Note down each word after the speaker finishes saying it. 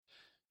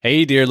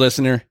Hey, dear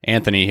listener,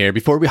 Anthony here.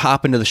 Before we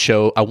hop into the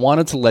show, I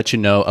wanted to let you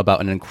know about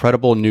an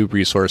incredible new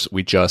resource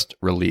we just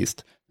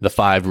released, The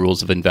 5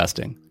 Rules of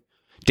Investing.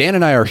 Dan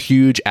and I are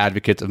huge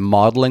advocates of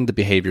modeling the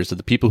behaviors of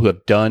the people who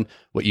have done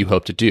what you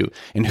hope to do.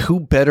 And who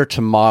better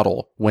to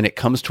model when it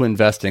comes to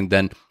investing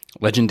than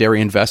legendary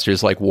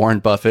investors like Warren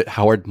Buffett,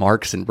 Howard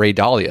Marks, and Ray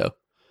Dalio?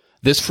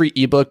 This free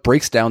ebook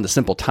breaks down the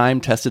simple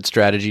time-tested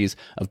strategies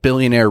of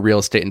billionaire real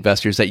estate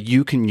investors that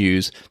you can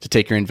use to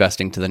take your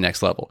investing to the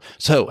next level.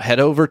 So head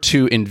over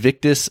to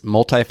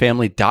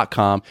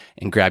invictusmultifamily.com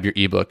and grab your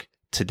ebook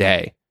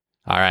today.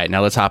 All right,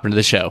 now let's hop into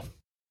the show.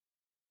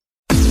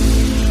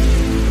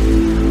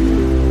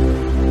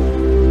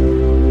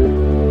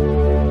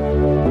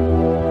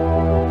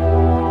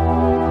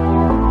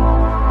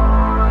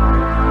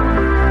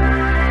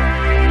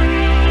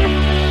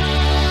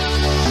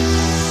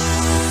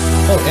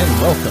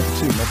 And welcome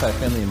to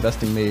Multifamily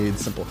Investing Made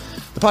Simple,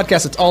 the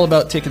podcast that's all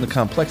about taking the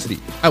complexity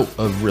out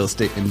of real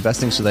estate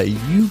investing so that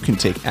you can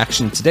take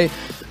action today.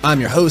 I'm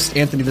your host,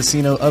 Anthony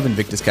Vicino of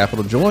Invictus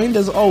Capital, joined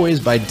as always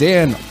by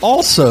Dan,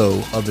 also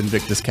of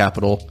Invictus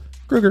Capital,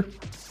 Kruger.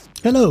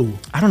 Hello.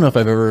 I don't know if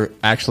I've ever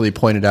actually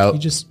pointed out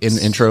in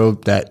the intro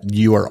that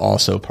you are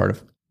also part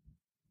of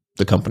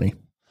the company.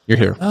 You're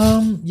here.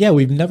 Yeah,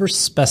 we've never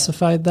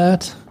specified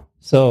that,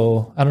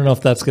 so I don't know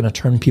if that's going to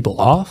turn people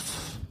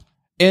off.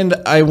 And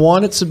I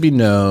want it to be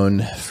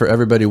known for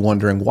everybody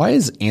wondering, why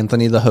is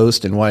Anthony the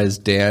host and why is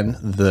Dan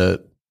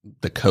the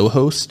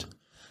co-host?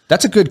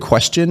 That's a good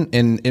question.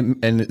 And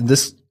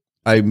this,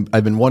 I've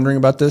been wondering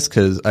about this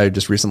because I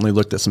just recently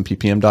looked at some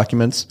PPM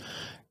documents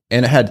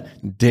and it had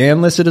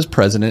Dan listed as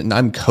president and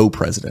I'm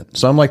co-president.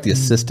 So I'm like the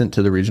assistant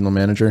to the regional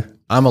manager.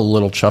 I'm a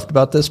little chuffed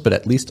about this, but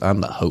at least I'm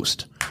the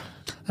host.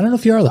 I don't know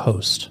if you are the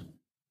host.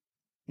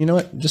 You know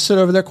what? Just sit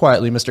over there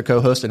quietly, Mr.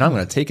 Co-host, and I'm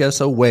going to take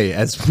us away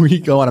as we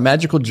go on a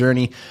magical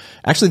journey.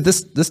 Actually,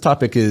 this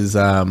topic is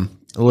a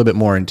little bit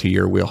more into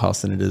your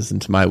wheelhouse than it is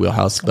into my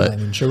wheelhouse. But I'm not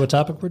even sure what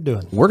topic we're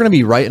doing. We're going to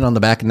be writing on the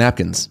back of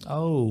napkins.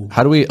 Oh.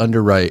 How do we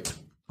underwrite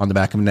on the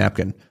back of a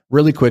napkin?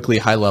 Really quickly,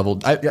 high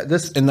level. I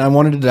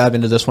wanted to dive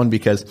into this one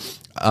because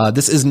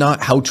this is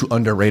not how to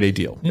underwrite a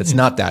deal. It's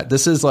not that.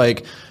 This is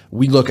like,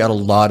 we look at a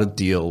lot of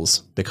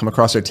deals that come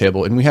across our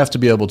table and we have to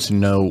be able to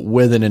know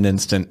within an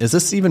instant, is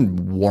this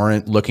even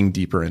warrant looking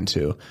deeper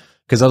into?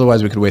 Because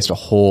otherwise we could waste a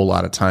whole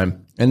lot of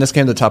time. And this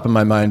came to the top of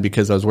my mind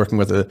because I was working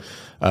with a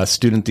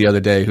student the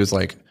other day who's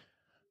like,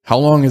 how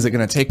long is it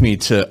going to take me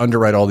to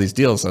underwrite all these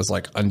deals? I was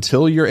like,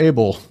 until you're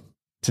able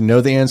to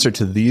know the answer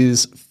to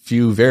these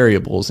few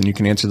variables and you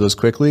can answer those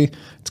quickly,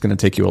 it's going to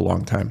take you a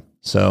long time.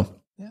 So,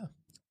 yeah.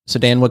 So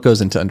Dan, what goes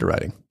into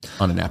underwriting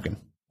on a napkin?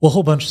 Well, a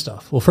whole bunch of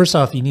stuff. Well, first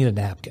off, you need a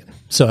napkin.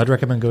 So I'd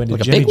recommend going to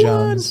like Jimmy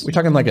John's. We're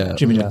talking like a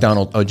Jimmy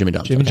McDonald's. Oh, Jimmy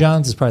John's. Jimmy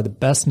John's is probably the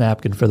best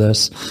napkin for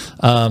this.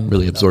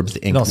 Really absorbs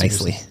the ink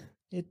nicely.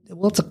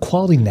 It's a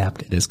quality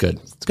napkin. It is good.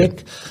 It's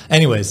good.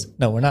 Anyways,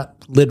 no, we're not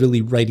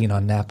literally writing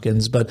on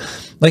napkins, but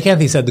like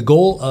Anthony said, the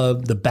goal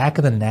of the back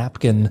of the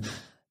napkin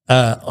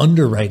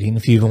underwriting,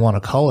 if you even want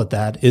to call it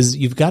that, is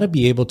you've got to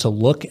be able to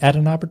look at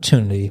an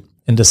opportunity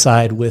and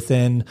decide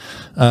within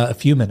a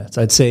few minutes,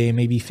 I'd say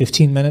maybe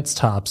 15 minutes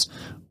tops,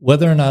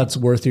 whether or not it's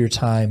worth your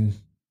time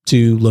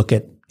to look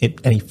at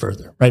it any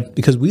further, right?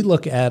 Because we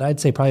look at, I'd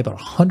say probably about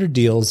 100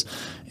 deals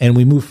and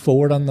we move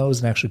forward on those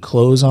and actually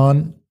close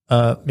on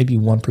maybe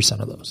 1%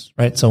 of those,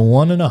 right? So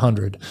 1 in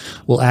 100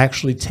 will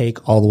actually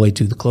take all the way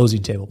to the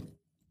closing table.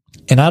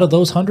 And out of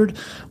those 100,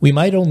 we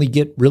might only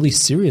get really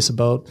serious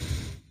about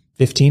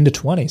 15 to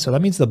 20. So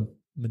that means the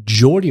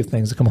majority of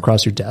things that come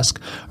across your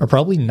desk are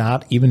probably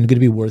not even going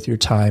to be worth your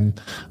time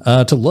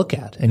to look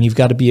at. And you've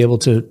got to be able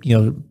to,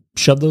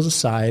 shove those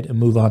aside and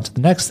move on to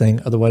the next thing.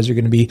 Otherwise, you're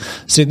going to be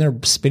sitting there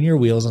spinning your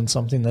wheels on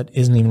something that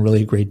isn't even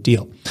really a great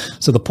deal.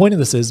 So the point of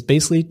this is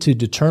basically to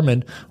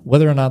determine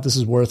whether or not this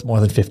is worth more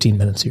than 15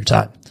 minutes of your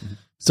time.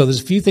 So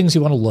there's a few things you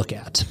want to look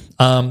at.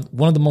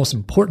 One of the most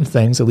important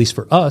things, at least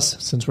for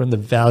us, since we're in the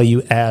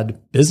value add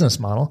business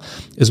model,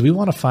 is we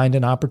want to find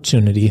an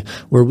opportunity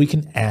where we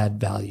can add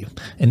value.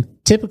 And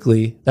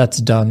typically that's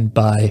done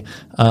by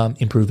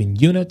improving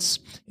units,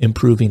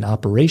 improving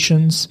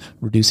operations,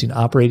 reducing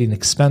operating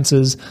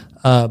expenses,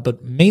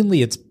 but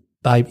mainly it's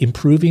by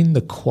improving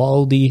the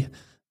quality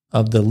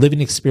of the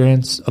living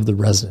experience of the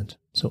resident.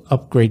 So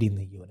upgrading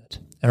the unit.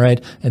 All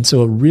right. And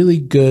so a really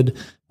good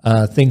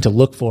thing to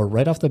look for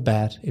right off the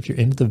bat, if you're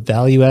into the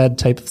value add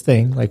type of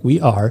thing like we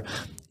are,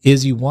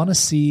 is you want to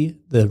see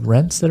the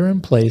rents that are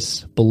in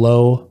place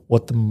below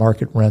what the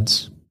market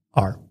rents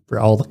are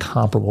for all the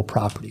comparable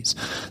properties.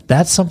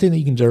 That's something that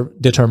you can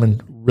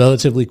determine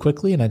relatively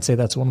quickly, and I'd say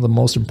that's one of the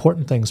most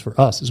important things for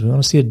us is we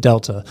want to see a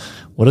delta.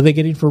 What are they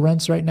getting for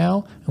rents right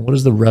now, and what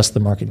is the rest of the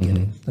market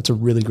getting? That's a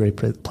really great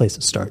place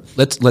to start.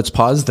 Let's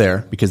pause there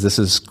because this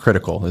is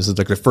critical. This is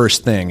like the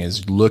first thing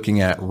is looking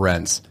at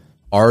rents.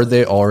 Are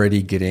they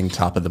already getting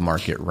top of the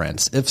market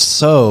rents? If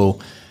so,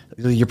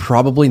 you're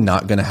probably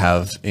not going to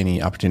have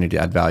any opportunity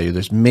to add value.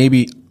 There's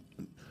maybe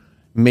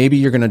maybe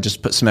you're going to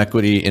just put some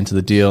equity into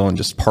the deal and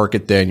just park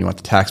it there and you want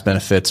the tax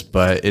benefits,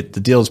 but the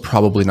deal is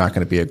probably not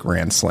going to be a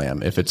grand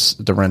slam if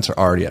the rents are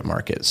already at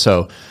market.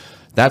 So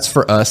that's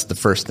for us the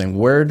first thing.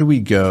 Where do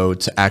we go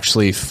to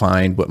actually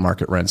find what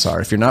market rents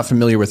are? If you're not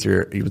familiar with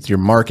your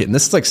market, and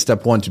this is like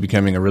step one to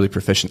becoming a really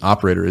proficient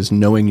operator, is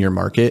knowing your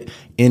market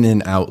in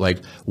and out.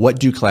 Like, what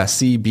do Class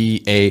C,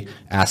 B, A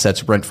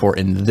assets rent for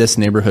in this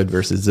neighborhood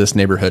versus this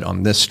neighborhood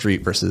on this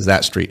street versus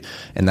that street?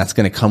 And that's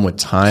going to come with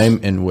time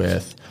and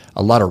with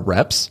a lot of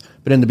reps.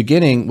 But in the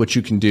beginning, what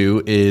you can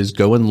do is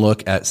go and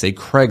look at, say,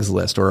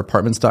 Craigslist or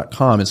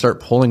apartments.com and start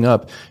pulling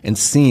up and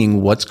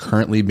seeing what's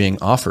currently being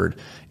offered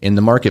in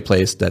the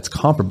marketplace that's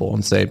comparable,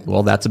 and say,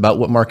 well, that's about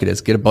what market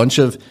is. Get a bunch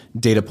of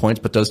data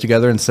points, put those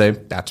together and say,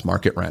 that's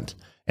market rent.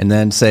 And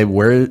then say,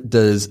 where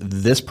does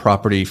this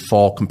property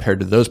fall compared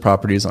to those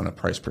properties on a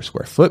price per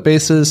square foot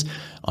basis,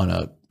 on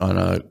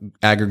a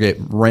aggregate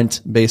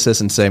rent basis,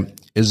 and say,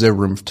 is there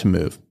room to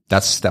move?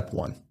 That's step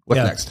one. What's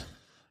next?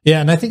 Yeah,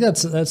 and I think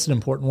that's an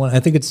important one. I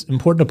think it's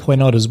important to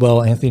point out as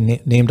well,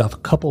 Anthony named off a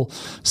couple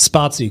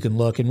spots that you can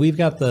look, and we've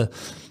got the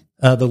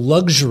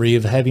luxury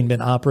of having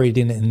been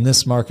operating in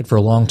this market for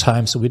a long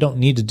time, so we don't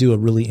need to do a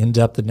really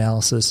in-depth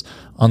analysis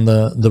on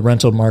the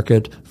rental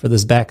market for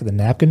this back of the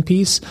napkin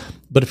piece.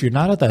 But if you're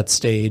not at that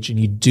stage and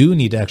you do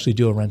need to actually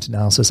do a rent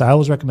analysis, I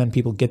always recommend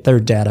people get their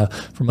data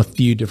from a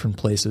few different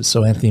places.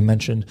 So Anthony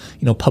mentioned,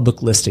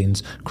 public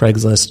listings,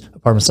 Craigslist,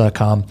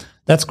 apartments.com.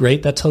 That's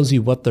great. That tells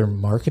you what they're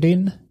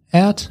marketing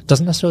at.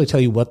 Doesn't necessarily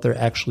tell you what they're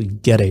actually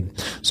getting.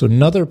 So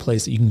another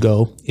place that you can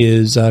go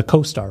is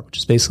CoStar, which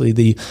is basically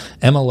the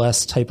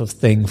MLS type of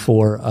thing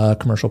for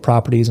commercial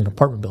properties and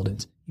apartment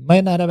buildings. You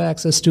might not have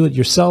access to it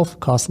yourself,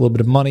 costs a little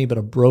bit of money, but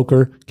a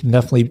broker can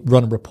definitely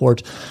run a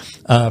report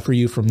for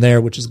you from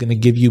there, which is going to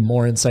give you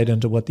more insight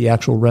into what the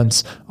actual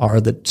rents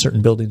are that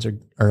certain buildings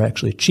are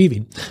actually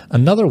achieving.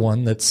 Another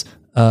one that's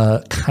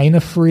kind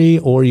of free,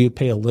 or you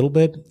pay a little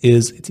bit,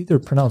 is it's either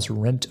pronounced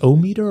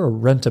Rentometer or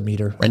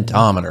Rentometer.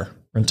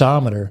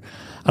 Rentometer.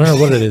 I don't know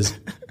what it is.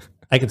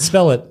 I can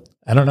spell it.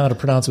 I don't know how to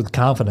pronounce it with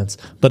confidence,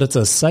 but it's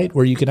a site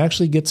where you can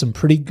actually get some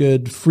pretty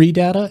good free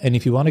data. And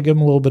if you want to give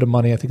them a little bit of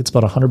money, I think it's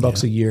about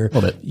 $100 a year.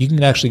 You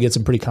can actually get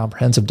some pretty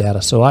comprehensive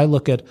data. So I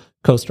look at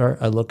CoStar,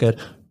 I look at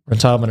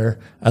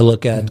Rentometer, I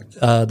look at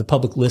the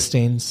public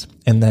listings,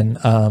 and then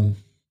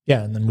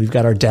and then we've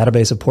got our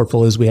database of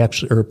portfolios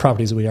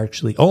properties that we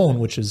actually own,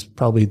 which is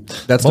probably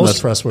the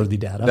most trustworthy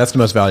data. That's the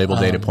most valuable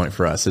data point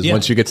for us, is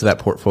once you get to that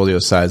portfolio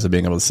size of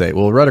being able to say,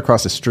 well, right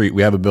across the street,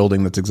 we have a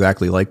building that's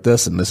exactly like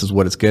this, and this is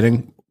what it's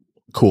getting.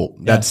 Cool.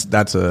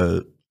 That's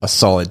a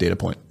solid data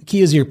point. The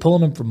key is you're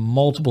pulling them from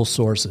multiple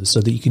sources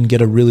so that you can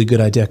get a really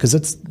good idea,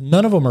 because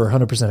none of them are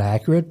 100%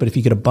 accurate, but if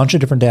you get a bunch of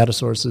different data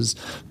sources,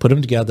 put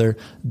them together,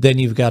 then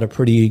you've got a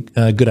pretty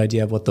good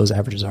idea of what those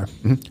averages are.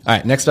 Mm-hmm. All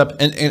right, next up,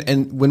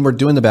 and when we're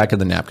doing the back of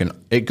the napkin,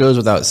 it goes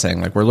without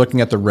saying, like, we're looking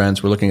at the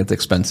rents, we're looking at the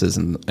expenses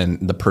and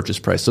the purchase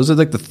price. Those are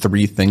like the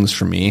three things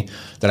for me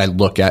that I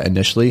look at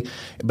initially,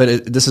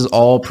 but this is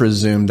all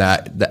presumed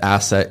that the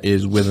asset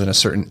is within a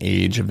certain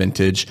age, a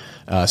vintage,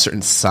 a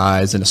certain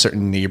size, in a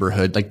certain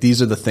neighborhood. Like,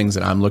 these are the things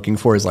that I'm looking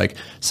for. Is like,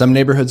 some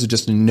neighborhoods are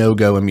just a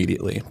no-go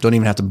immediately. Don't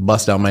even have to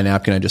bust out my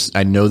napkin.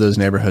 I know those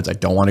neighborhoods. I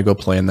don't want to go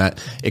play in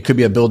that. It could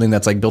be a building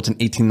that's like built in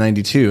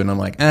 1892, and I'm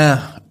like,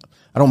 I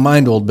don't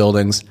mind old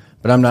buildings,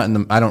 but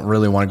I don't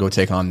really want to go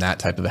take on that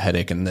type of a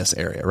headache in this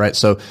area, right?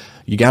 So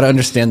you got to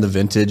understand the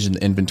vintage and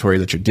the inventory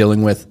that you're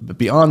dealing with. But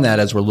beyond that,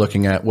 as we're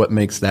looking at what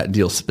makes that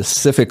deal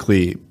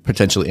specifically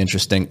potentially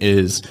interesting,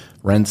 is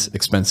rents,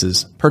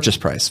 expenses, purchase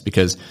price.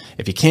 Because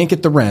if you can't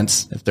get the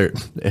rents,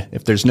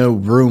 if there's no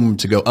room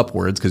to go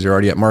upwards because you're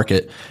already at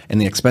market,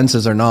 and the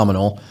expenses are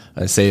nominal,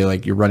 say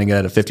like you're running it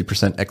at a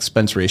 50%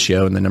 expense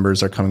ratio and the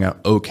numbers are coming out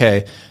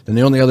okay, then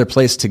the only other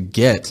place to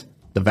get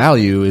the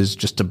value is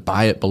just to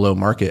buy it below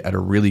market at a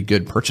really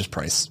good purchase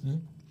price.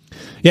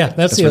 Yeah,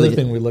 that's the other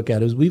thing we look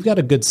at, is we've got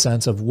a good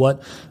sense of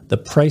what the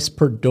price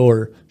per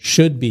door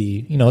should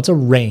be. It's a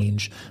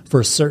range for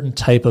a certain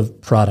type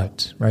of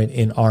product, right,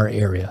 in our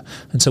area.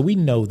 And so we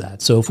know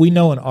that. So if we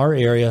know in our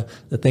area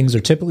that things are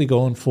typically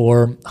going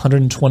for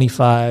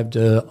 125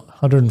 to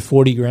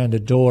 140 grand a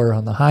door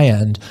on the high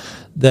end,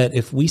 that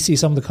if we see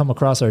something come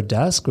across our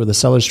desk where the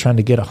seller's trying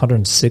to get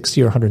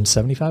 160 or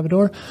 175 a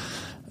door,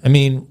 I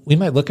mean, we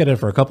might look at it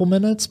for a couple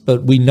minutes,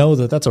 but we know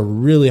that that's a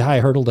really high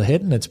hurdle to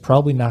hit, and it's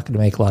probably not going to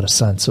make a lot of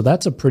sense. So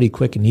that's a pretty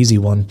quick and easy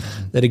one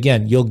that,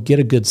 again, you'll get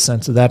a good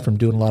sense of that from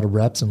doing a lot of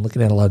reps and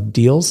looking at a lot of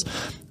deals.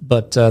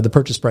 But the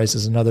purchase price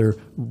is another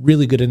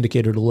really good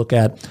indicator to look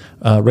at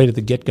right at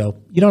the get-go.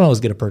 You don't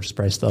always get a purchase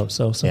price, though,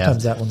 so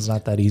sometimes that one's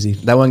not that easy.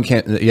 That one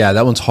can't. Yeah,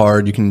 that one's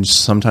hard. You can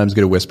sometimes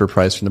get a whisper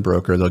price from the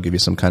broker. They'll give you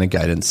some kind of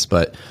guidance.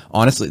 But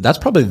honestly, that's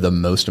probably the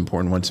most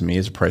important one to me,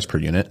 is a price per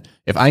unit.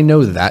 If I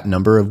know that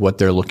number of what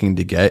they're looking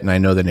to get, and I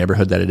know the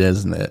neighborhood that it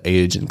is and the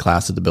age and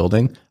class of the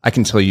building, I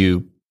can tell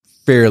you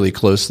fairly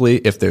closely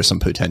if there's some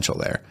potential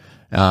there.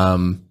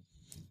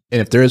 And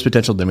if there is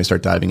potential, then we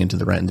start diving into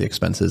the rent and the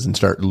expenses and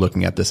start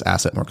looking at this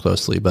asset more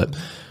closely. But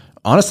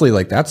honestly,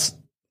 like that's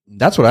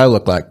what I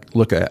look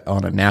at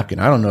on a napkin.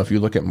 I don't know if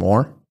you look at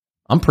more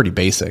I'm pretty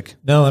basic.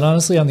 No, and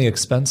honestly, on the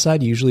expense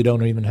side, you usually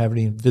don't even have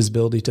any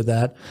visibility to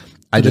that.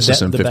 I just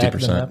assume the back of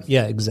the 50%.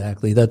 Yeah,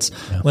 exactly.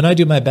 When I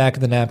do my back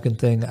of the napkin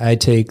thing, I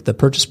take the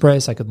purchase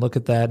price. I can look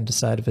at that and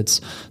decide if it's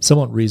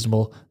somewhat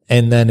reasonable.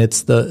 And then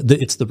it's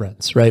the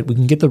rents, right? We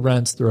can get the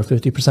rents through a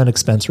 50%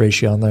 expense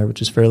ratio on there,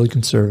 which is fairly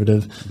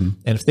conservative. And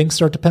if things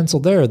start to pencil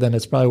there, then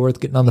it's probably worth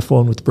getting on the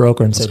phone with the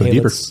broker and saying,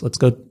 hey, let's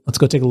go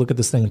take a look at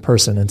this thing in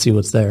person and see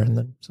what's there. And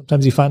then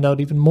sometimes you find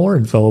out even more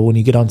info when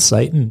you get on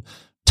site and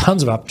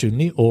tons of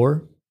opportunity,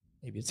 or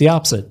maybe it's the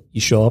opposite. You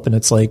show up and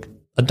it's like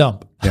a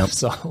dump. Yep.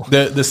 So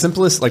the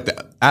simplest, like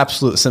the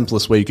absolute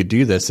simplest way you could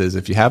do this is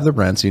if you have the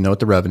rents, you know what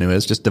the revenue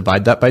is, just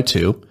divide that by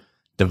 2,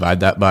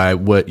 divide that by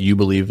what you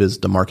believe is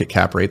the market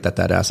cap rate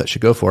that asset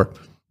should go for.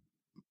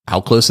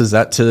 How close is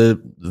that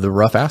to the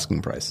rough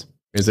asking price?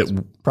 Is it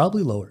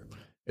probably lower?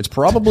 It's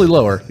probably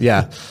lower.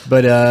 Yeah.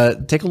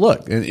 But take a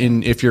look.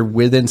 And if you're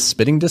within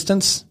spitting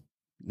distance,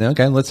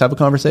 okay, let's have a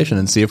conversation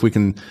and see if we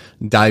can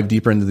dive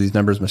deeper into these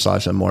numbers,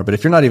 massage them more. But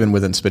if you're not even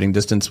within spitting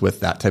distance with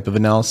that type of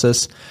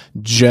analysis,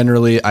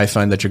 generally I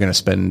find that you're going to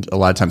spend a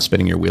lot of time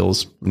spinning your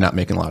wheels, not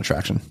making a lot of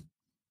traction.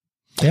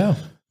 Yeah.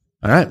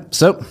 All right.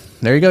 So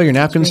there you go. Your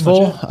napkin's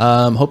full.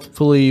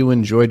 Hopefully you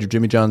enjoyed your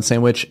Jimmy John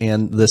sandwich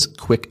and this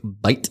quick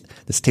bite,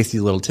 this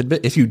tasty little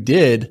tidbit. If you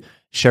did,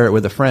 share it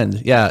with a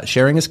friend. Yeah,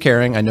 sharing is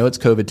caring. I know it's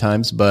COVID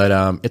times,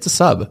 but it's a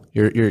sub.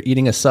 You're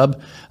eating a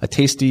sub, a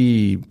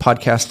tasty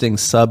podcasting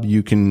sub.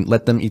 You can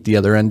let them eat the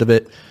other end of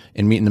it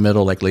and meet in the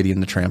middle like Lady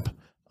and the Tramp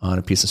on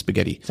a piece of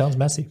spaghetti. Sounds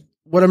messy.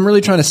 What I'm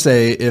really trying to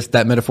say, if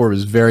that metaphor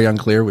was very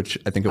unclear, which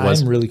I think it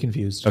was. I'm really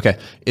confused. Okay,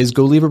 is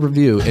go leave a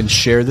review and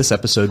share this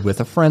episode with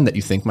a friend that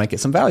you think might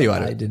get some value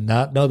out of it. I did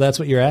not know that's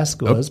what your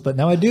ask was, but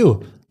now I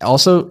do.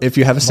 Also, if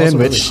you have a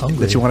sandwich really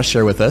that you want to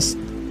share with us,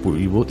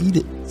 we will eat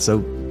it. So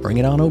bring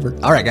it on over.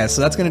 All right, guys.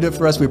 So that's going to do it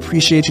for us. We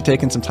appreciate you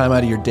taking some time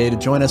out of your day to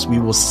join us. We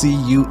will see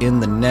you in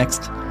the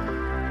next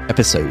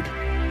episode.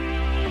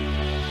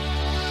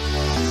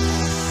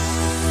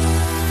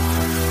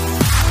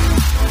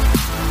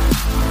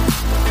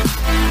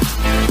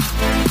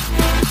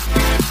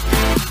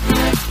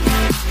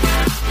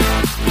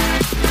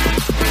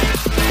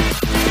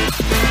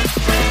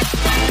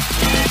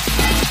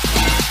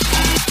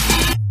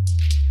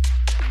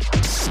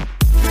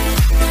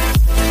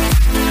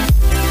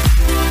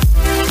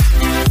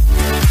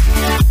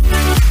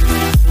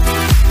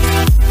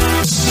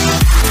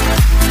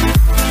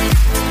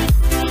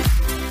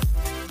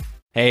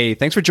 Hey,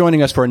 thanks for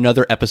joining us for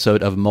another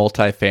episode of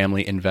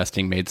Multifamily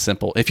Investing Made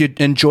Simple. If you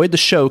enjoyed the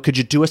show, could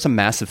you do us a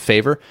massive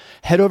favor?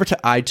 Head over to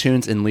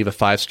iTunes and leave a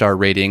 5-star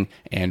rating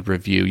and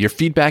review. Your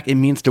feedback, it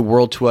means the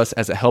world to us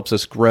as it helps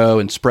us grow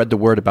and spread the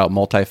word about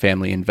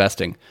multifamily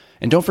investing.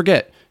 And don't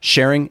forget,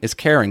 sharing is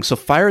caring. So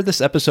fire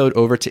this episode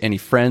over to any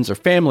friends or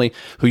family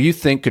who you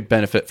think could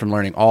benefit from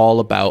learning all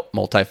about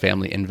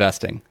multifamily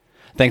investing.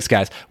 Thanks,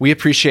 guys. We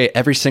appreciate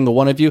every single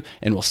one of you,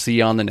 and we'll see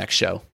you on the next show.